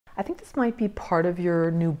I think this might be part of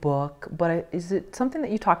your new book, but is it something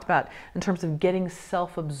that you talked about in terms of getting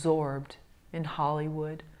self-absorbed in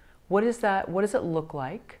Hollywood? What is that? What does it look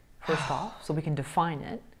like, first off, so we can define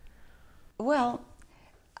it? Well,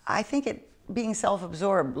 I think being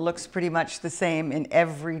self-absorbed looks pretty much the same in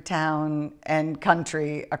every town and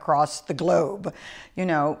country across the globe. You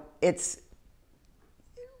know,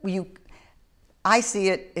 I see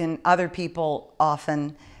it in other people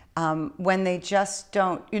often when they just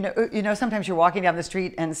don't, you know, sometimes you're walking down the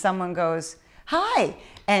street and someone goes, "Hi,"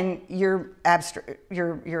 and you're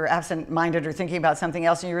absent-minded or thinking about something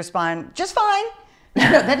else, and you respond, "Just fine."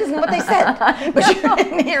 That isn't what they said, but you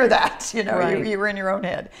didn't hear that. You know, right. you were in your own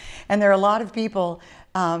head. And there are a lot of people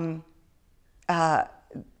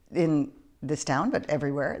in this town, but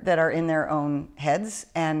everywhere, that are in their own heads,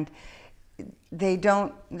 and they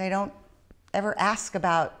don't ever ask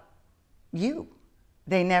about you.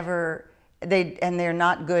 They're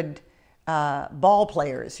not good ball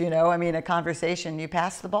players. You know, I mean, a conversation, you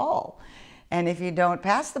pass the ball, and if you don't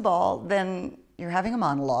pass the ball, then you're having a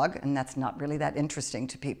monologue, and that's not really that interesting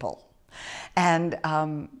to people. And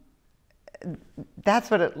that's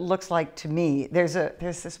what it looks like to me. There's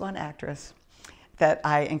this one actress that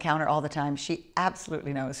I encounter all the time. She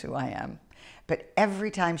absolutely knows who I am, but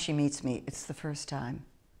every time she meets me, it's the first time.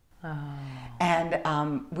 Oh.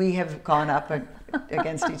 And we have gone up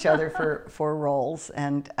against each other for roles,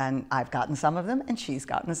 and I've gotten some of them, and she's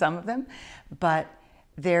gotten some of them. But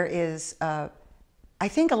there is, I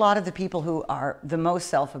think a lot of the people who are the most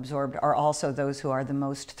self-absorbed are also those who are the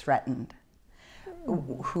most threatened,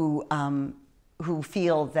 who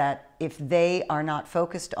feel that if they are not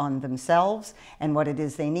focused on themselves and what it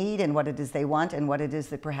is they need and what it is they want and what it is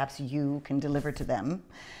that perhaps you can deliver to them,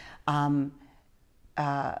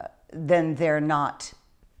 then they're not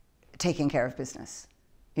taking care of business.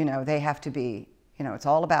 You know, they have to be, you know, it's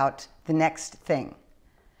all about the next thing.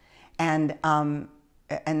 And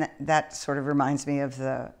that sort of reminds me of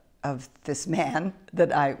this man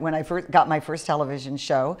that when I first got my first television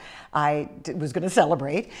show, I was going to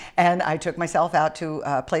celebrate, and I took myself out to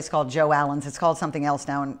a place called Joe Allen's. It's called something else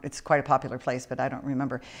now, and it's quite a popular place, but I don't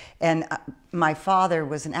remember. And my father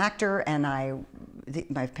was an actor, and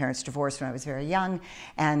my parents divorced when I was very young,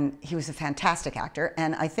 and he was a fantastic actor.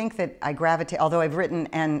 And I think that I gravitate, although I've written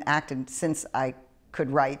and acted since I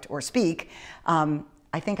could write or speak,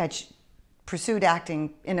 I think I pursued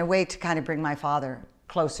acting in a way to kind of bring my father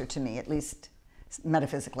closer to me, at least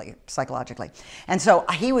metaphysically, psychologically. And so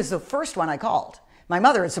he was the first one I called. My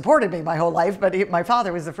mother had supported me my whole life, but my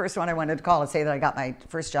father was the first one I wanted to call and say that I got my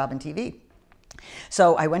first job in TV.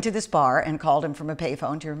 So I went to this bar and called him from a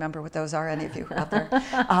payphone. Do you remember what those are, any of you out there?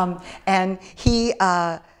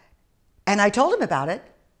 And I told him about it.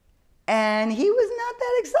 And he was not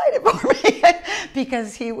that excited for me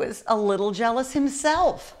because he was a little jealous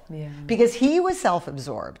himself. Yeah. Because he was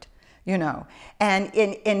self-absorbed, you know. And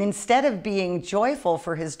instead of being joyful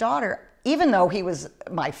for his daughter, even though he was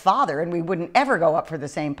my father and we wouldn't ever go up for the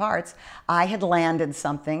same parts, I had landed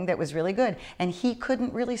something that was really good. And he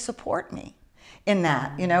couldn't really support me in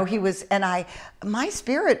that, you know. My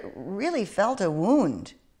spirit really felt a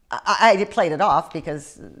wound. I played it off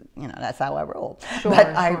because, you know, that's how I roll.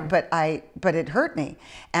 Sure, but it hurt me.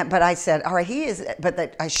 But I said, all right,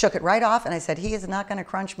 I shook it right off, and I said, he is not going to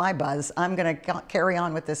crunch my buzz. I'm going to carry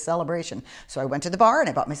on with this celebration. So I went to the bar and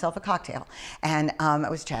I bought myself a cocktail, and I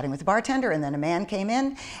was chatting with the bartender, and then a man came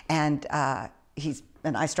in, and I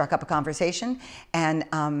struck up a conversation, and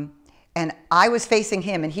I was facing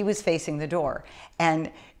him, and he was facing the door,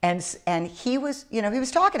 and he was, you know, he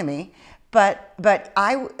was talking to me. But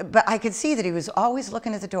I could see that he was always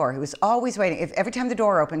looking at the door. He was always waiting. If every time the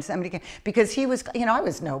door opened, somebody came, because he was, you know, I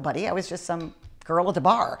was nobody. I was just some girl at the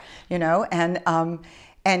bar, you know,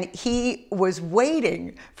 and he was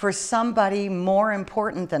waiting for somebody more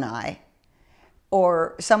important than I,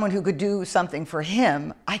 or someone who could do something for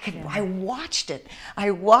him. I watched it.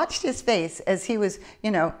 I watched his face as he was,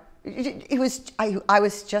 you know, I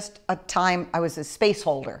was just I was a space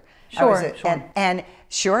holder. Sure. And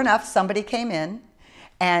sure enough, somebody came in,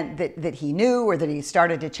 and that he knew, or that he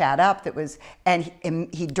started to chat up. And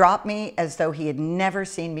he dropped me as though he had never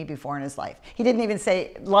seen me before in his life. He didn't even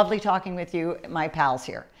say, "Lovely talking with you, my pal's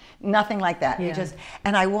here." Nothing like that. Yeah.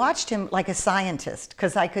 And I watched him like a scientist,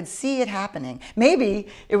 because I could see it happening. Maybe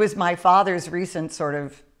it was my father's recent sort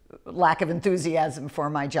of lack of enthusiasm for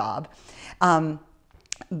my job.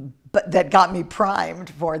 But that got me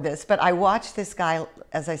primed for this. But I watched this guy,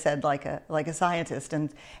 as I said, like a scientist, and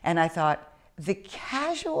I thought, the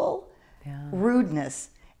casual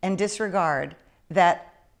rudeness and disregard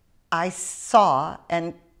that I saw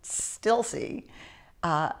and still see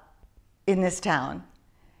in this town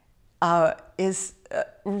is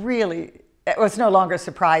really, well, it's no longer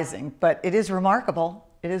surprising, but it is remarkable.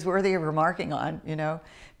 It is worthy of remarking on, you know,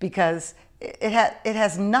 because it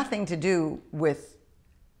has nothing to do with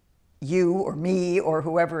you or me or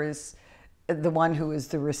whoever is the one who is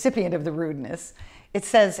the recipient of the rudeness. It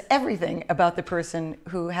says everything about the person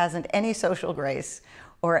who hasn't any social grace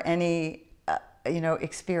or any, you know,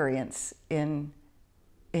 experience in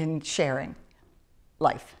sharing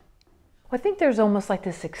life. Well, I think there's almost like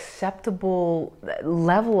this acceptable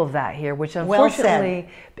level of that here, which unfortunately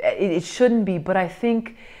it shouldn't be. But I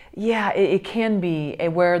think, yeah, it can be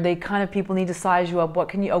where they kind of, people need to size you up. What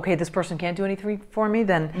can you, okay, this person can't do anything for me,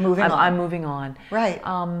 then I'm moving on. Right.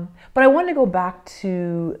 But I wanted to go back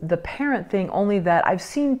to the parent thing, only that I've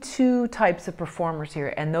seen two types of performers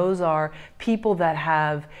here. And those are people that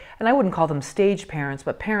have, and I wouldn't call them stage parents,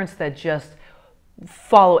 but parents that just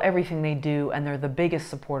follow everything they do and they're the biggest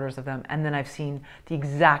supporters of them. And then I've seen the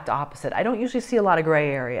exact opposite. I don't usually see a lot of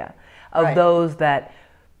gray area of those that,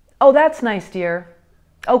 oh, that's nice, dear.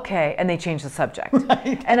 Okay, and they change the subject.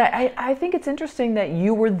 Right. And I think it's interesting that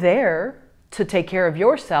you were there to take care of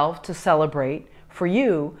yourself, to celebrate for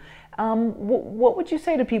you. What would you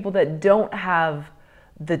say to people that don't have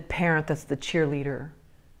the parent that's the cheerleader?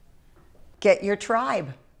 Get your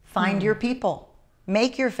tribe, find your people,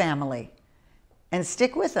 make your family, and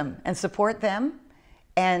stick with them and support them,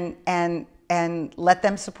 and let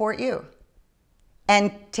them support you.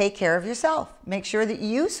 And take care of yourself. Make sure that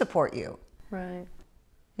you support you. Right.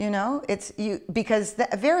 You know, it's you, because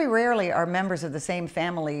very rarely are members of the same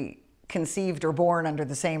family conceived or born under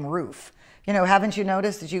the same roof. You know, haven't you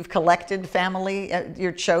noticed that you've collected family?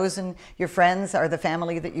 Your chosen, your friends are the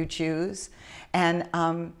family that you choose, and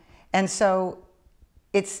so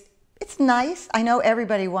it's nice. I know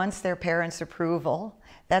everybody wants their parents' approval.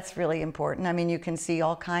 That's really important. I mean, you can see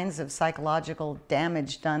all kinds of psychological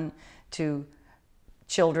damage done to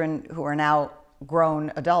children who are now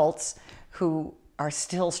grown adults who are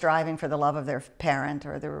still striving for the love of their parent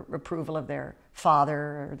or the approval of their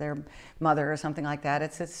father or their mother or something like that.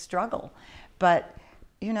 It's a struggle. But,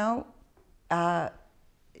 you know,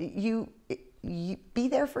 you be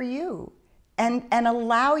there for you and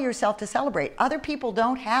allow yourself to celebrate. Other people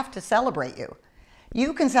don't have to celebrate you.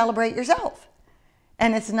 You can celebrate yourself.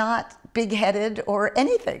 And it's not big-headed or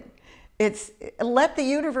anything. It's let the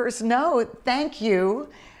universe know, thank you,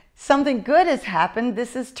 something good has happened,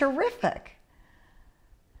 this is terrific.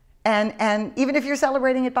 And even if you're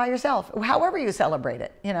celebrating it by yourself, however you celebrate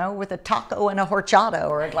it, you know, with a taco and a horchata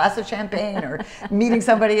or a glass of champagne or meeting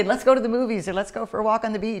somebody and let's go to the movies or let's go for a walk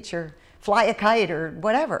on the beach or fly a kite or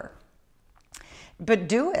whatever. But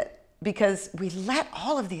do it, because we let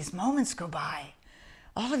all of these moments go by,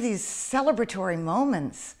 all of these celebratory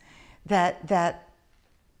moments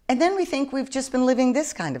and then we think we've just been living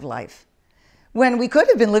this kind of life when we could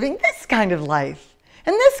have been living this kind of life.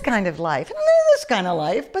 And this kind of life, and this kind of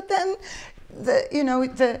life, but then,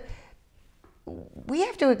 we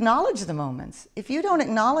have to acknowledge the moments. If you don't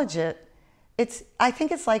acknowledge it, I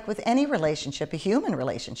think it's like with any relationship, a human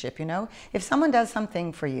relationship, you know. If someone does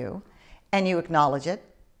something for you, and you acknowledge it,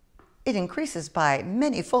 it increases by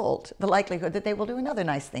many-fold the likelihood that they will do another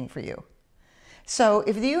nice thing for you. So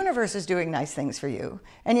if the universe is doing nice things for you,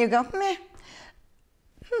 and you go, meh,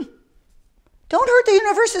 don't hurt the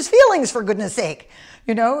universe's feelings, for goodness sake.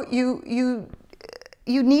 You know, you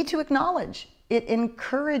need to acknowledge. It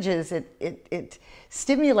encourages, it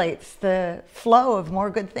stimulates the flow of more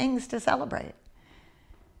good things to celebrate.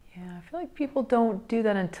 Yeah, I feel like people don't do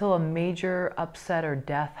that until a major upset or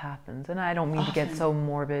death happens. And I don't mean to get so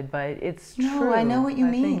morbid, but it's true. No, I know what you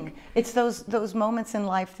mean. It's those moments in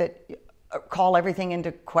life that call everything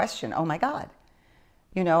into question. Oh my God.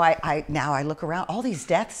 You know, now I look around, all these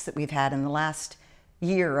deaths that we've had in the last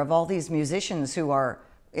year of all these musicians who are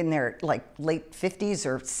in their like late 50s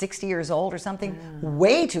or 60 years old or something,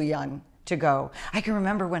 way too young to go. I can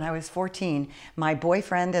remember when I was 14, my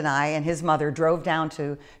boyfriend and I and his mother drove down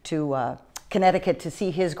to Connecticut to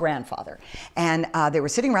see his grandfather. And they were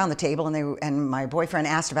sitting around the table and my boyfriend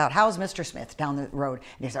asked about, how's Mr. Smith down the road?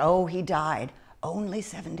 And he said, oh, he died, only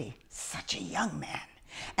 70, such a young man.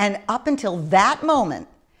 And up until that moment,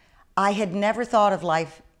 I had never thought of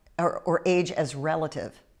life or age as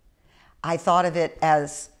relative. I thought of it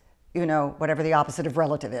as, you know, whatever the opposite of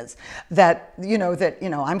relative is. That,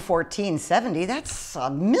 I'm 14, 70, that's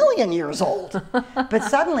a million years old. But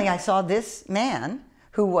suddenly I saw this man,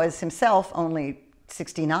 who was himself only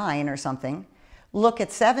 69 or something, look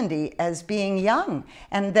at 70 as being young.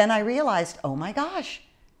 And then I realized, oh my gosh,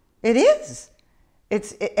 it is.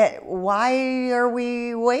 Why are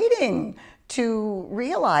we waiting to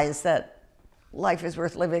realize that life is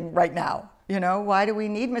worth living right now. You know, why do we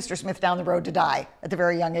need Mr. Smith down the road to die at the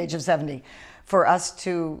very young age of 70? For us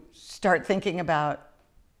to start thinking about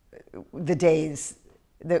the days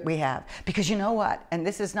that we have. Because you know what? And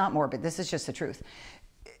this is not morbid, this is just the truth.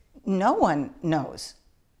 No one knows.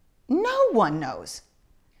 No one knows.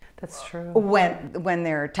 That's true. When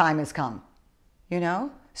their time has come, you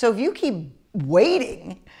know? So if you keep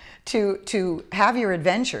waiting to have your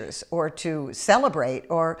adventures or to celebrate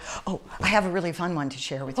or, oh, I have a really fun one to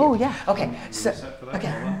share with you. Oh, yeah. Okay, so,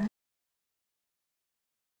 okay.